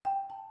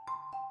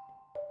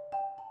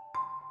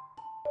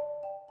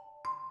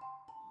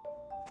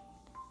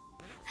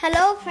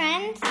Hello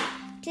friends,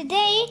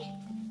 today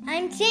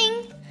I'm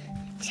seeing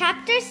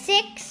chapter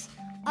 6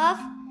 of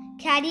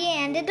Katty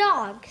and the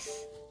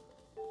Dogs.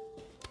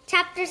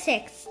 Chapter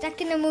 6, stuck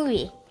in a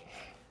movie.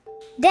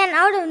 Then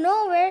out of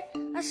nowhere,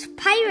 a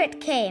pirate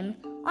came.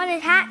 On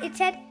his hat it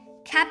said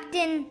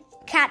Captain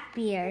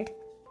Catbeard.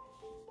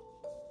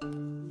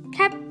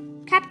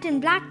 Captain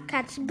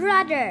Blackcat's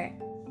brother.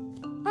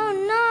 Oh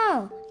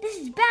no, this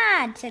is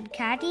bad, said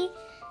Katty.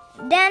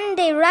 Then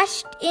they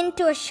rushed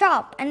into a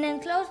shop and then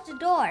closed the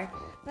door.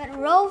 But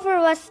Rover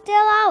was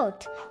still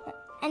out.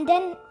 And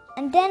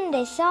then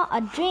they saw a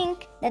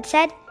drink that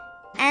said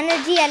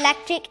Energy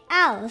Electric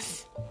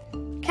Owls.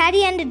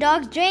 Katty and the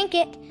dogs drank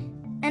it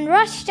and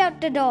rushed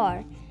out the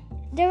door.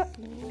 They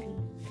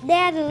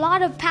had a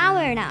lot of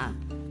power now.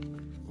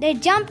 They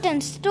jumped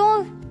and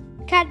stole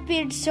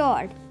Catbeard's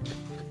sword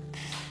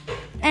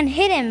and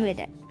hit him with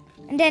it.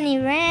 And then he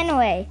ran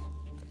away.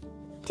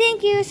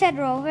 Thank you, said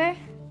Rover.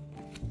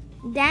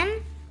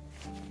 Then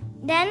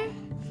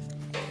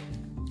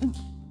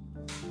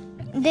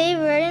they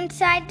were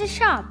inside the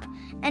shop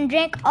and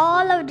drank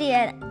all of the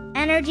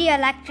Energy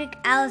Electric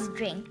Owl's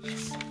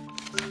drinks.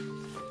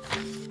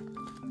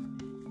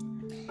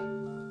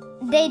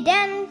 They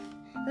then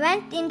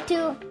went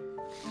into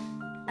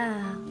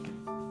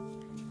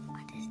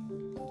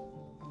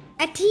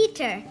a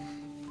theater.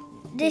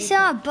 They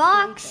saw a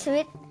box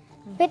with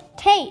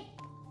tape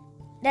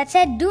that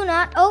said "Do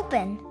not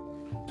open,"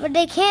 but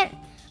they can't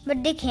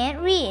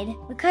read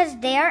because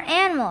they are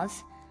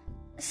animals.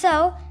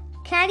 So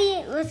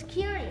Katty was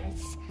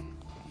curious.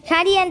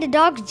 Katty and the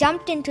dogs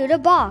jumped into the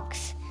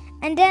box,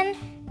 and then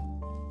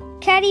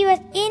Katty was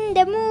in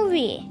the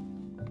movie.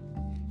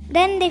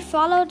 Then the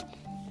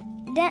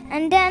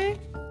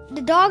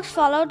dogs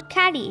followed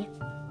Katty.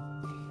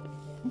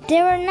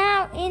 They were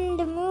now in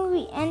the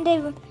movie, and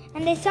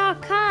they saw a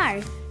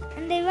car,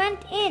 and they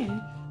went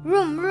in.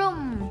 Vroom,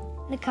 vroom,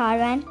 the car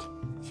went.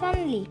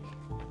 Suddenly,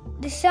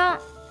 they saw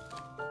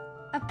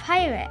a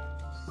pirate.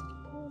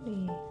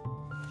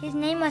 His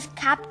name was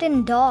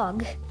Captain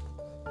Dog.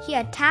 He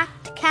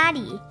attacked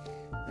Katty,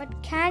 but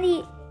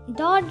Katty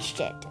dodged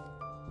it.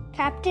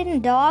 Captain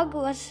Dog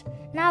was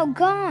now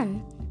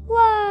gone.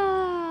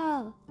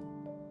 Whoa!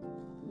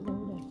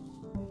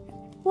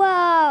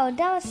 Wow,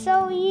 that was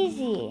so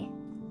easy.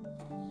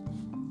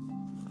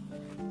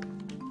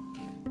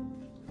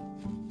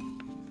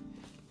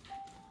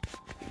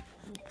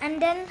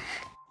 And then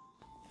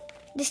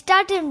they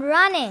started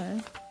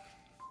running.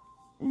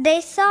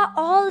 They saw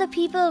all the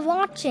people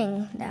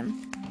watching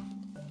them.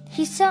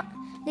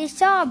 They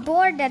saw a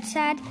board that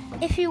said,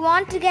 if you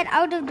want to get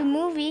out of the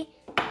movie,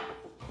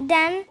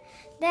 then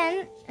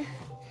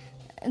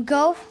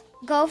go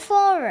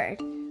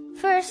forward.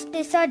 First,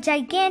 they saw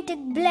gigantic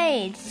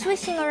blades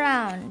swishing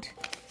around.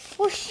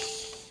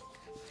 Whoosh!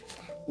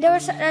 There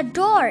was a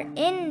door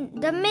in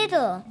the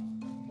middle.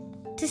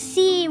 To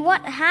see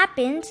what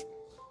happens,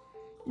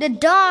 the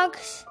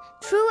dogs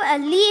threw a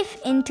leaf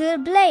into the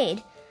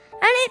blade,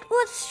 and it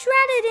was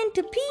shredded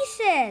into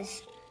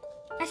pieces,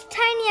 as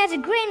tiny as a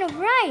grain of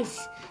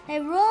rice.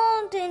 They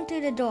rolled into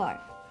the door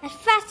as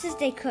fast as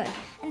they could,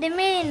 and they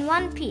made it in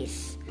one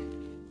piece.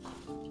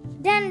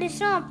 Then they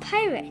saw a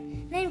pirate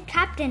named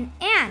Captain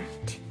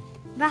Ant.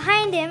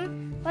 Behind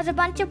him was a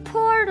bunch of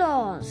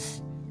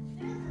portals.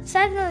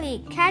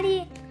 Suddenly,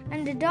 Katty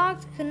and the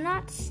dogs could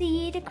not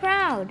see the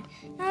crowd.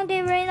 Now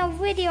they were in a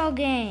video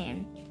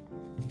game.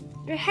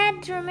 Their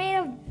heads were made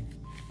of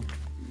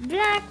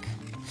black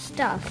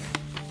stuff.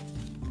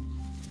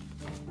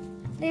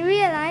 They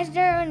realized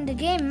they were in the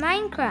game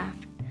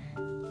Minecraft.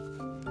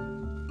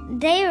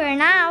 They were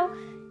now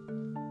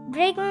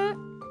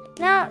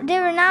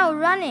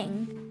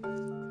running,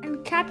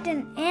 and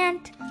Captain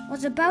Ant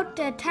was about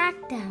to attack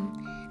them.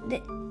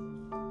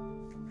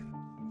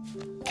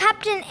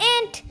 Captain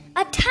Ant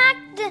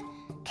attacked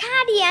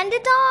Katty and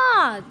the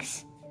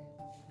dogs.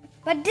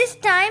 But this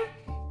time,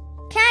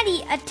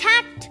 Katty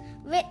attacked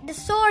with the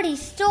sword he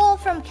stole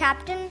from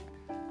Captain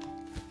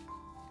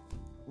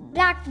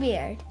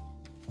Blackbeard.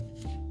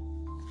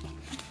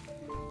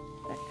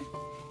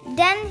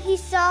 Then he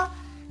saw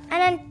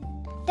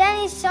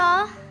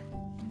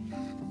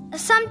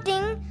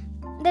something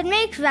that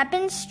makes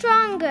weapons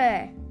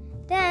stronger.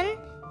 Then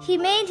he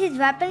made his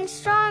weapon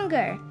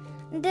stronger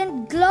and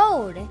then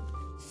glowed.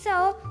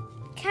 So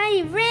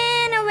Katty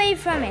ran away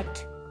from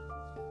it.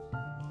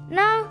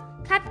 Now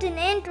Captain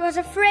Ant was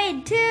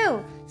afraid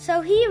too,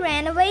 so he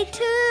ran away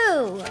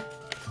too.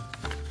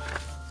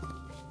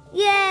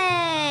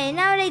 Yay!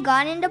 Now they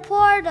got in the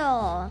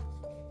portal.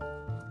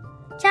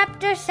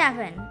 Chapter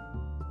 7.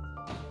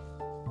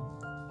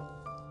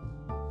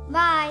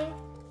 Bye.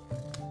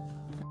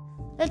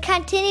 We'll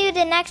continue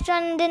the next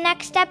one in the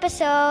next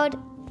episode.